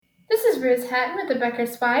Riz Hatton with the Becker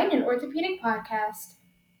Spine and Orthopedic Podcast.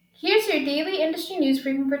 Here's your daily industry news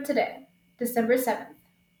briefing for today, December 7th.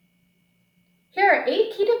 Here are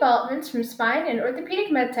 8 key developments from spine and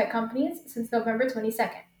orthopedic medtech companies since November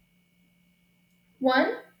 22nd.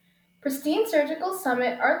 1. Pristine Surgical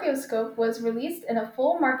Summit Arthroscope was released in a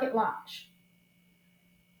full market launch.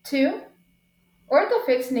 2.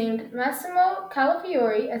 Orthofix named Massimo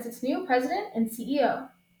Calafiore as its new president and CEO.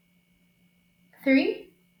 3.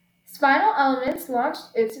 Spinal Elements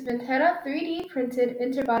launched its Ventana 3D printed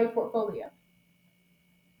interbody portfolio.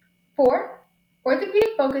 4.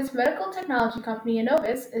 Orthopedic-focused medical technology company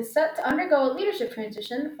Innovis is set to undergo a leadership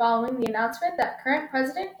transition following the announcement that current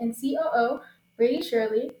president and COO Brady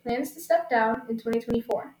Shirley plans to step down in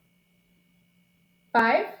 2024.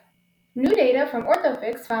 5. New data from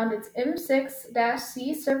Orthofix found its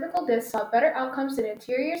M6-C cervical disc saw better outcomes in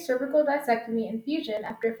anterior cervical discectomy and fusion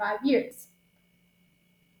after 5 years.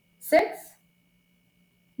 6.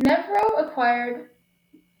 Nevro acquired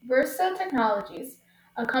Versa Technologies,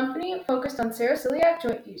 a company focused on seroceliac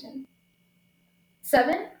joint fusion.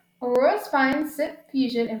 7. Aurora Spine's SIP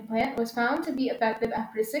fusion implant was found to be effective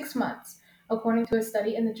after 6 months, according to a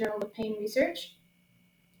study in the Journal of Pain Research.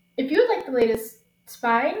 If you would like the latest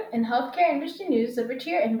spine and healthcare industry news delivered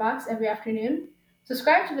to your inbox every afternoon,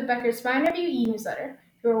 subscribe to the Becker Spine Review e-newsletter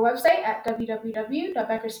through our website at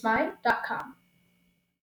www.beckerspine.com.